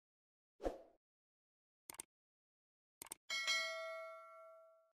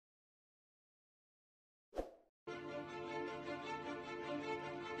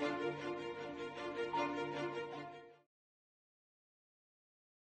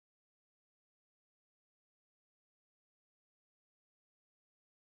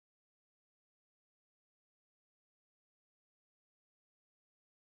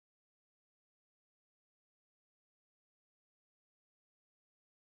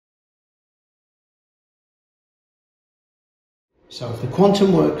So if the Quantum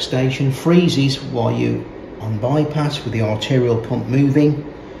workstation freezes while you're on bypass with the arterial pump moving,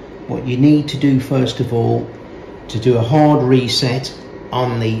 what you need to do first of all to do a hard reset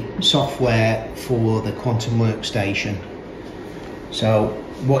on the software for the Quantum workstation. So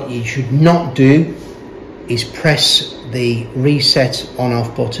what you should not do is press the reset on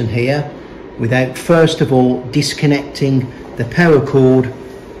off button here without first of all disconnecting the power cord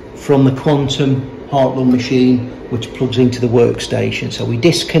from the Quantum heart-lung machine which plugs into the workstation. So we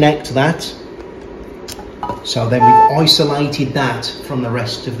disconnect that, so then we've isolated that from the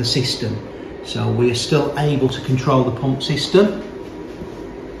rest of the system, so we're still able to control the pump system.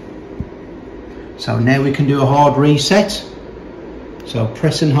 So now we can do a hard reset, so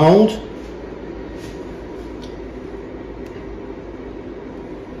press and hold.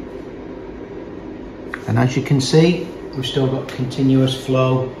 And as you can see, we've still got continuous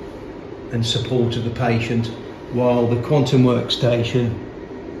flow and support of the patient while the Quantum workstation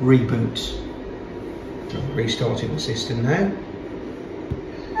reboots. I'm restarting the system now.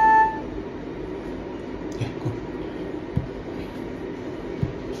 Yeah, good.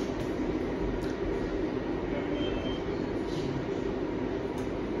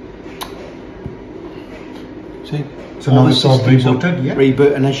 See? So now it's all rebooted, yeah?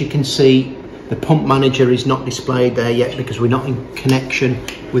 Reboot, and as you can see, the pump manager is not displayed there yet because we're not in connection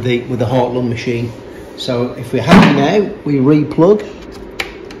with the heart-lung machine. So if we're happy now, we re-plug.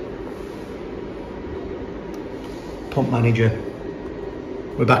 Pump manager,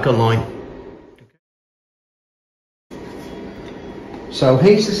 we're back online. So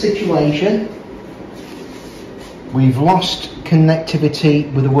here's the situation. We've lost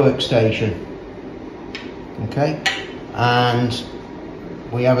connectivity with the workstation. Okay, and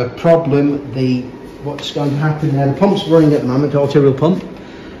we have a problem. What's going to happen now, the pump's running at the moment, arterial pump,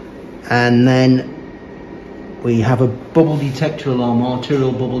 and then we have a bubble detector alarm,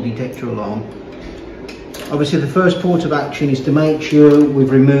 arterial bubble detector alarm. Obviously the first port of action is to make sure we've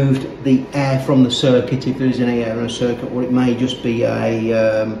removed the air from the circuit if there is any air in a circuit, or it may just be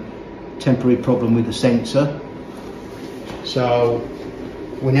a temporary problem with the sensor. So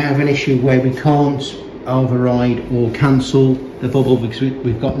we now have an issue where we can't override or cancel the bubble because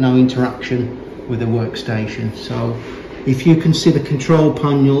we've got no interaction with the workstation. So if you can see the control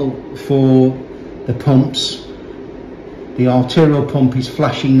panel for the pumps, the arterial pump is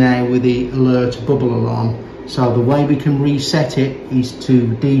flashing now with the alert bubble alarm. So the way we can reset it is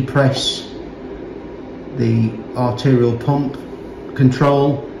to depress the arterial pump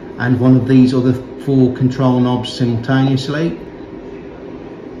control and one of these other 4 control knobs simultaneously.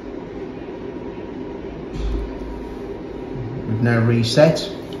 We've now reset,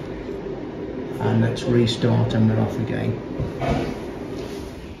 and let's restart and we're off again.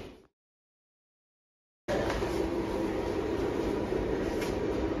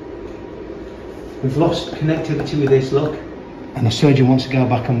 We've lost connectivity with this, look, and the surgeon wants to go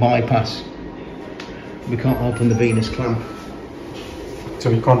back and bypass. We can't open the venous clamp.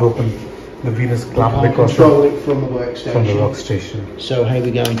 So we can't open the venous clamp we can't because control it from the workstation. From the workstation. So how are we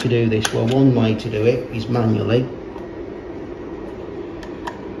going to do this? Well, one way to do it is manually.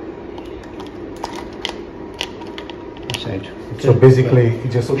 So basically, you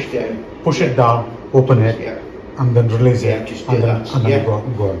just push it down, open it, yeah, and then release it. Just do that. And then go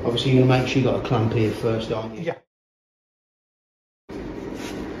on. Obviously, you're going to make sure you've got a clamp here first, aren't you? Yeah.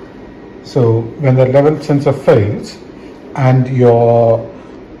 So when the level sensor fails and your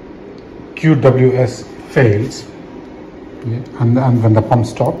QWS fails, yeah, and when the pump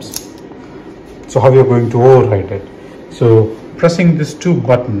stops, so how you're going to override it? So pressing these 2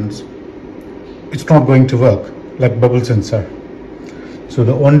 buttons, it's not going to work like bubble sensor. So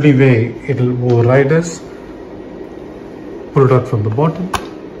the only way it'll override is pull it out from the bottom,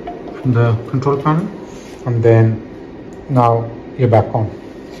 from the control panel, and then now you're back on.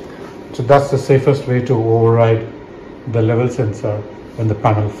 So that's the safest way to override the level sensor when the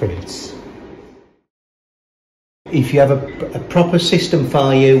panel fails. If you have a proper system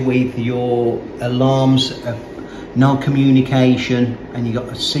failure with your alarms, no communication, and you've got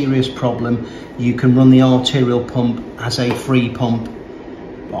a serious problem, you can run the arterial pump as a free pump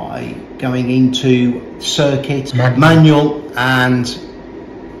by going into circuit, manual, and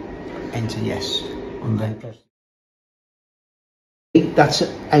enter yes. And then that's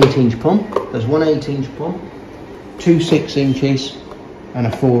an 8-inch pump. There's one 8-inch pump, 2 6-inches, and a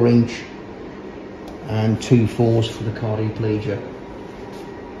 4-inch, and 2 4s for the Cardioplegia.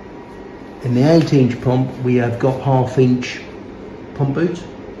 In the 8-inch pump, we have got 1/2-inch pump boot.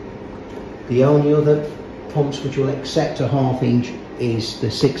 The only other pumps which will accept a 1/2 inch is the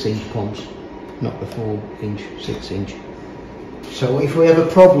 6-inch pumps, not the 4-inch, 6-inch. So if we have a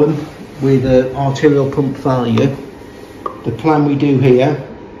problem with an arterial pump failure, the plan we do here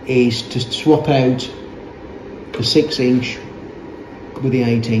is to swap out the 6-inch with the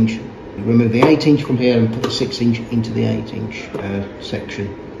 8-inch. Remove the 8-inch from here and put the 6-inch into the 8-inch section.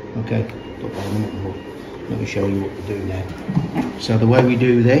 Okay, let me show you what we do now. So the way we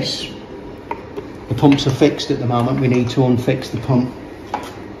do this, the pumps are fixed at the moment. We need to unfix the pump.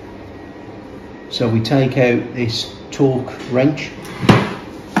 So we take out this torque wrench,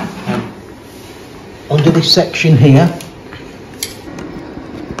 and under this section here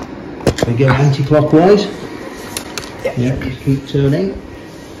we go anti-clockwise. Yeah, just keep turning.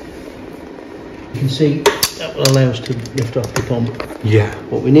 You can see that will allow us to lift off the pump. Yeah.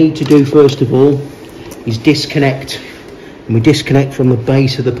 What we need to do first of all is disconnect, and we disconnect from the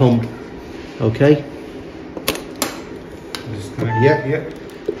base of the pump. Okay. Disconnect. Yeah.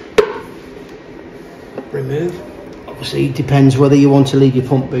 Remove. Obviously it depends whether you want to leave your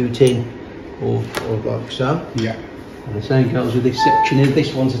pump boot in or like so. Yeah. And the same goes with this section here.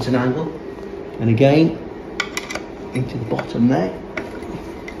 This one's at an angle, and again into the bottom there,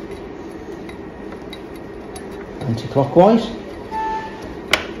 anti-clockwise,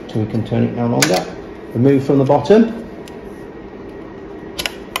 so we can turn it no longer. Remove from the bottom.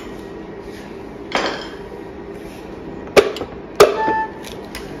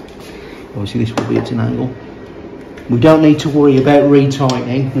 Obviously this will be at an angle. We don't need to worry about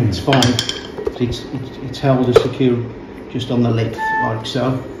retightening. It's fine. It's held as secure just on the lip like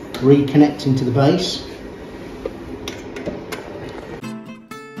so. Reconnecting to the base.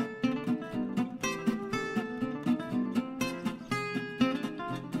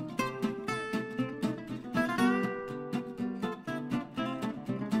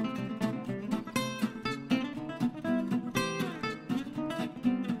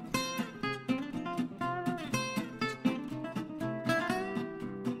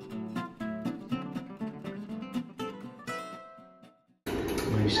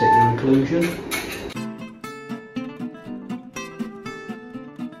 Reset your occlusion.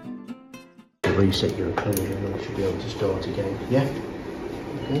 Reset your occlusion and we should be able to start again. Yeah?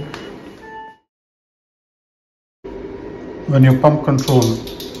 Okay. When your pump control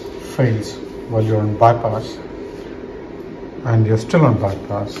fails while you're on bypass, and you're still on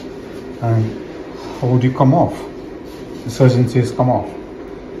bypass, and how would you come off? The surgeon says come off.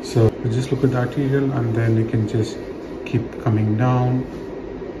 So you just look at the arterial, and then you can just keep coming down.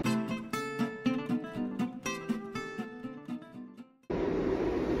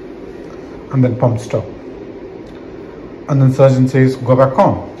 And then pump stop. And then surgeon says go back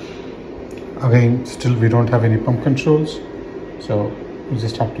on. Again, still we don't have any pump controls, so we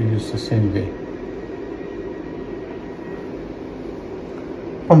just have to use the same way.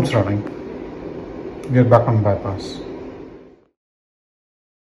 Pump's running. We are back on bypass.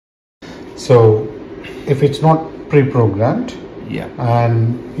 So if it's not pre-programmed, yeah,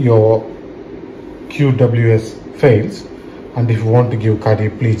 and your QWS fails, and if you want to give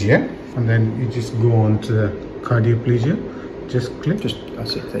cardioplegia, and then you just go on to the cardioplegia, just click,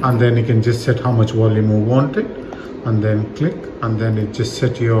 that's it, and then you can just set how much volume you want it, and then click, and then it just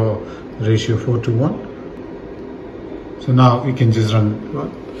set your ratio 4:1. So now you can just run. Right.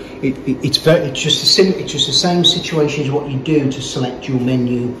 It's just the same situation as what you do to select your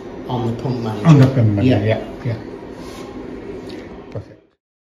menu on the pump manager. On the pump manager, yeah.